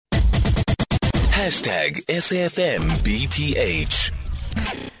#SAFMBTH.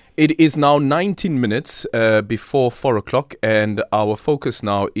 It is now 19 minutes before 4 o'clock, and our focus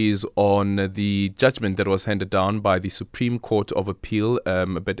now is on the judgment that was handed down by the Supreme Court of Appeal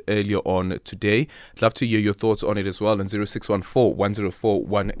a bit earlier on today. I'd love to hear your thoughts on it as well on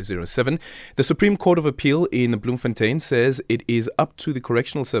 0614-104-107. The Supreme Court of Appeal in Bloemfontein says it is up to the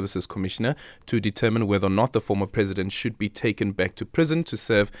Correctional Services Commissioner to determine whether or not the former president should be taken back to prison to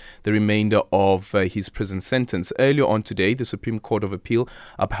serve the remainder of his prison sentence. Earlier on today, the Supreme Court of Appeal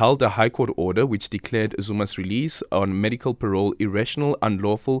upheld a High Court order which declared Zuma's release on medical parole irrational,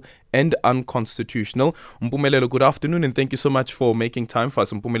 unlawful and unconstitutional. Mpumelelo, good afternoon, and thank you so much for making time for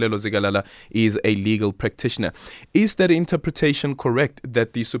us. Mpumelelo Zikalala is a legal practitioner. Is that interpretation correct,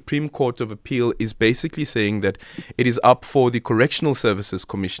 that the Supreme Court of Appeal is basically saying that it is up for the Correctional Services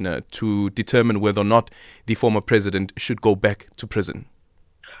Commissioner to determine whether or not the former president should go back to prison?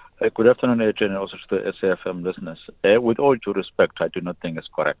 Good afternoon, Adrian, and also to the SAFM listeners. With all due respect, I do not think it's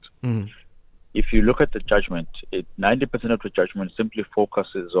correct. If you look at the judgment, 90% of the judgment simply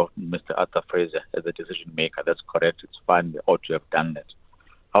focuses on Mr. Arthur Fraser as a decision maker. That's correct. It's fine. They ought to have done that.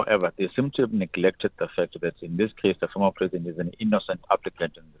 However, they seem to have neglected the fact that in this case, the former president is an innocent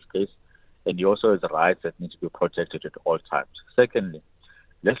applicant in this case, and he also has rights that need to be protected at all times. Secondly,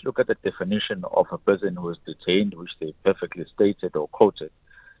 let's look at the definition of a person who is detained, which they perfectly stated or quoted.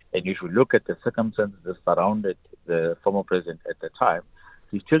 And if you look at the circumstances that surrounded the former president at the time,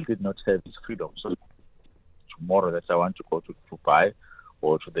 he still did not have his freedom. So tomorrow that I want to go to Dubai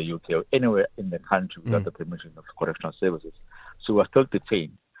or to the UK or anywhere in the country without the permission of correctional services. So we're still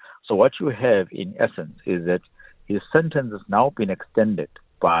detained. So what you have in essence is that his sentence has now been extended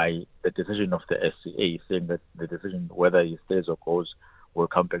by the decision of the SCA, saying that the decision whether he stays or goes will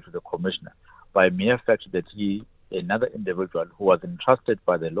come back to the commissioner. By mere fact that another individual who was entrusted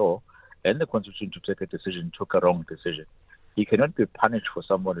by the law and the constitution to take a decision took a wrong decision. He cannot be punished for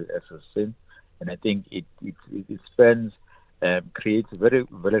somebody else's sin, and I think it creates very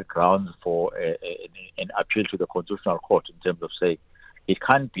valid grounds for an appeal to the Constitutional Court in terms of saying it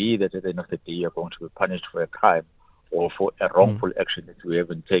can't be that at the end of the day you're going to be punished for a crime or for a wrongful action that you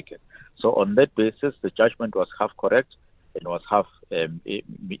haven't taken. So on that basis, the judgment was half correct and was half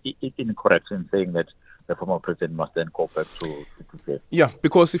incorrect in saying that the former president must then go back to jail. Yeah,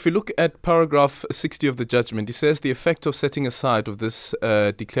 because if you look at paragraph 60 of the judgment, it says the effect of setting aside of this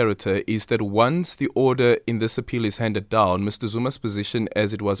declarator is that once the order in this appeal is handed down, Mr. Zuma's position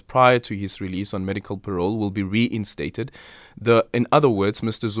as it was prior to his release on medical parole will be reinstated. In other words,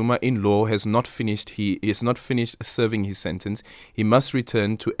 Mr. Zuma in law has not finished serving his sentence. He must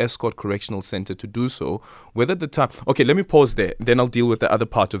return to Escort Correctional Center to do so. Whether the time... Okay, let me pause there. Then I'll deal with the other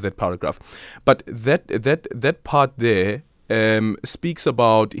part of that paragraph. But that part there speaks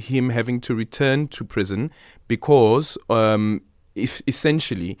about him having to return to prison because if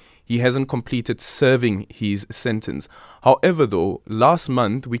essentially he hasn't completed serving his sentence. However, though, last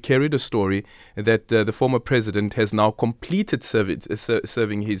month we carried a story that the former president has now completed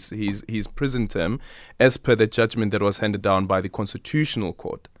serving his prison term as per the judgment that was handed down by the Constitutional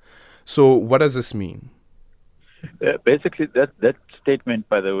Court. So what does this mean? Basically, that statement,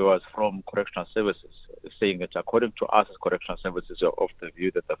 by the way, was from Correctional Services, saying that according to us as Correctional Services, we are of the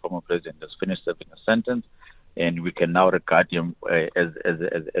view that the former president has finished serving a sentence, and we can now regard him as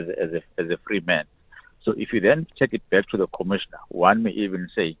a free man. So if you then take it back to the commissioner, one may even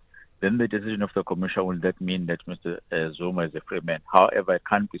say, then the decision of the commissioner will that mean that Mr. Zuma is a free man. However, it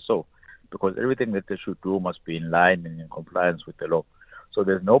can't be so, because everything that they should do must be in line and in compliance with the law. So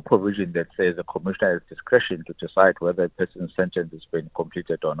there's no provision that says the commissioner has discretion to decide whether a person's sentence has been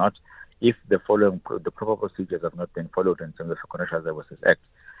completed or not if the proper procedures have not been followed in terms of the Correctional Services Act.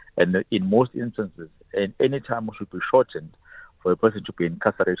 And in most instances, and any time it should be shortened for a person to be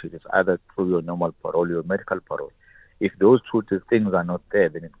incarcerated is either through your normal parole or your medical parole. If those two things are not there,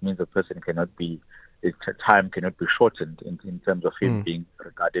 then it means the person time cannot be shortened in terms of him being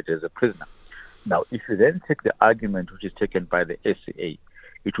regarded as a prisoner. Now, if you then take the argument which is taken by the SCA,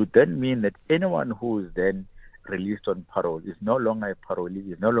 it would then mean that anyone who is then released on parole is no longer a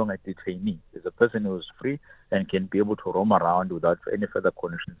parolee, is no longer a detainee, is a person who is free and can be able to roam around without any further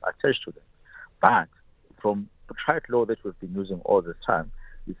conditions attached to them. But from the tried law that we've been using all this time,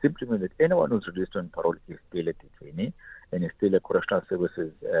 it simply means that anyone who's released on parole is still a detainee and is still a Correctional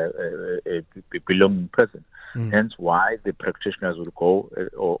Services belonging person. Hence why the practitioners will go,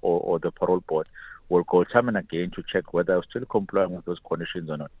 or the parole board will go time and again to check whether they're still complying with those conditions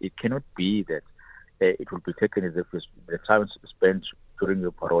or not. It cannot be that it will be taken as if the time spent during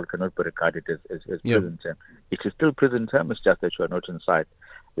your parole cannot be regarded as prison term. It is still prison term, it's just that you are not inside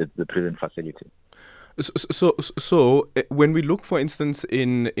the prison facility. So, when we look, for instance,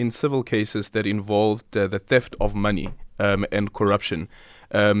 in civil cases that involved the theft of money and corruption,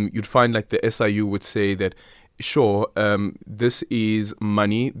 you'd find like the SIU would say that, sure, this is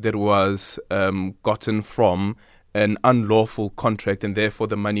money that was gotten from an unlawful contract, and therefore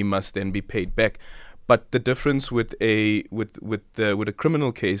the money must then be paid back. But the difference with a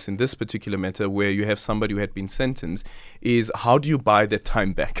criminal case in this particular matter, where you have somebody who had been sentenced, is how do you buy that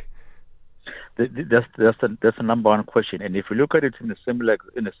time back? That's the number one question. And if you look at it in a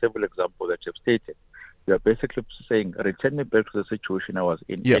civil example that you've stated, you are basically saying, return me back to the situation I was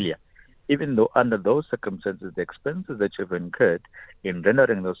in earlier. Even though under those circumstances, the expenses that you've incurred in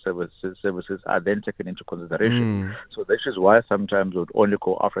rendering those services are then taken into consideration. So this is why sometimes we would only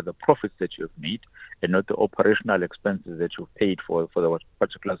go after the profits that you've made and not the operational expenses that you've paid for the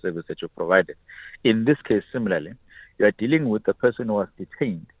particular service that you've provided. In this case, similarly, you are dealing with the person who was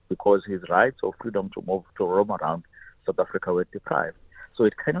detained because his rights or freedom to move, to roam around South Africa were deprived. So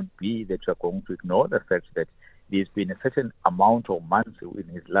it cannot be that you are going to ignore the fact that there's been a certain amount of months in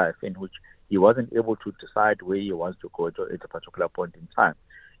his life in which he wasn't able to decide where he wants to go at a particular point in time.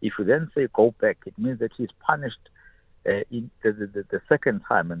 If you then say go back, it means that he's punished in the second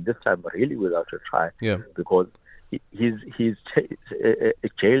time, and this time really without a trial, because his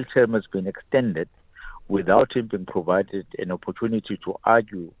jail term has been extended without him being provided an opportunity to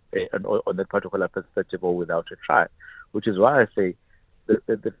argue on that particular perspective or without a trial, which is why I say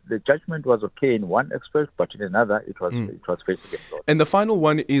the judgment was okay in one aspect, but in another it was basically flawed. And the final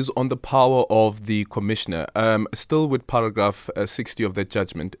one is on the power of the commissioner. Still with paragraph 60 of that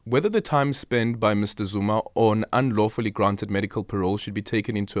judgment, whether the time spent by Mr. Zuma on unlawfully granted medical parole should be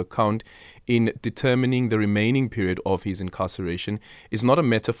taken into account in determining the remaining period of his incarceration is not a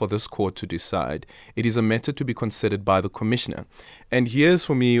matter for this court to decide. It is a matter to be considered by the commissioner. And here's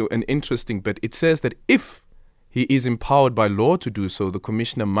for me an interesting bit. It says that if he is empowered by law to do so, the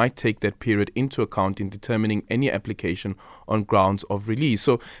commissioner might take that period into account in determining any application on grounds of release.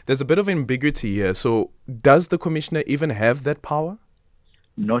 So there's a bit of ambiguity here. So does the commissioner even have that power?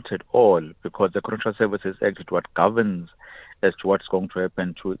 Not at all, because the Correctional Services Act is what governs as to what's going to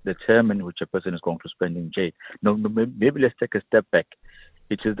happen to determine which a person is going to spend in jail. No, maybe let's take a step back.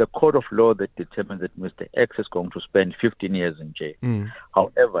 It is the code of law that determines that Mr. X is going to spend 15 years in jail.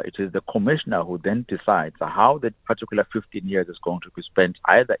 However, it is the commissioner who then decides how that particular 15 years is going to be spent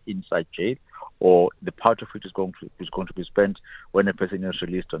either inside jail or the part of it is going to be spent when a person is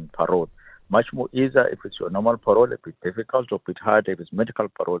released on parole. Much more easier if it's your normal parole, a bit difficult or a bit hard if it's medical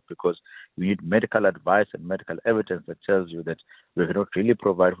parole, because you need medical advice and medical evidence that tells you that we cannot really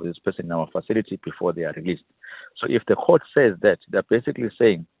provide for this person in our facility before they are released. So if the court says that, they're basically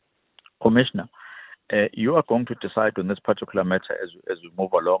saying, Commissioner, you are going to decide on this particular matter as we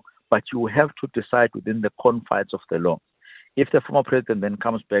move along, but you have to decide within the confines of the law. If the former president then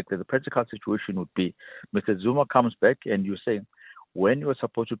comes back, the practical situation would be Mr. Zuma comes back and you say, when you are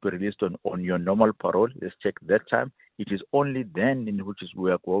supposed to be released on your normal parole, let's check that time. It is only then in which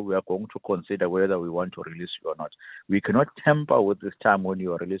we are going to consider whether we want to release you or not. We cannot tamper with this time when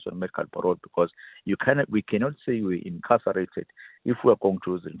you are released on medical parole, because we cannot say you are incarcerated if we are going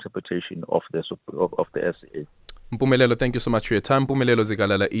to use the interpretation of the SCA. Mpumelelo, thank you so much for your time. Mpumelelo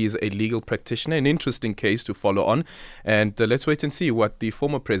Zikalala is a legal practitioner, an interesting case to follow on. And let's wait and see what the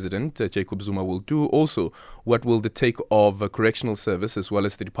former president, Jacob Zuma, will do. Also, what will the take of Correctional Service as well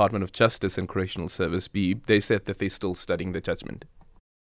as the Department of Justice and Correctional Service be? They said that they're still studying the judgment.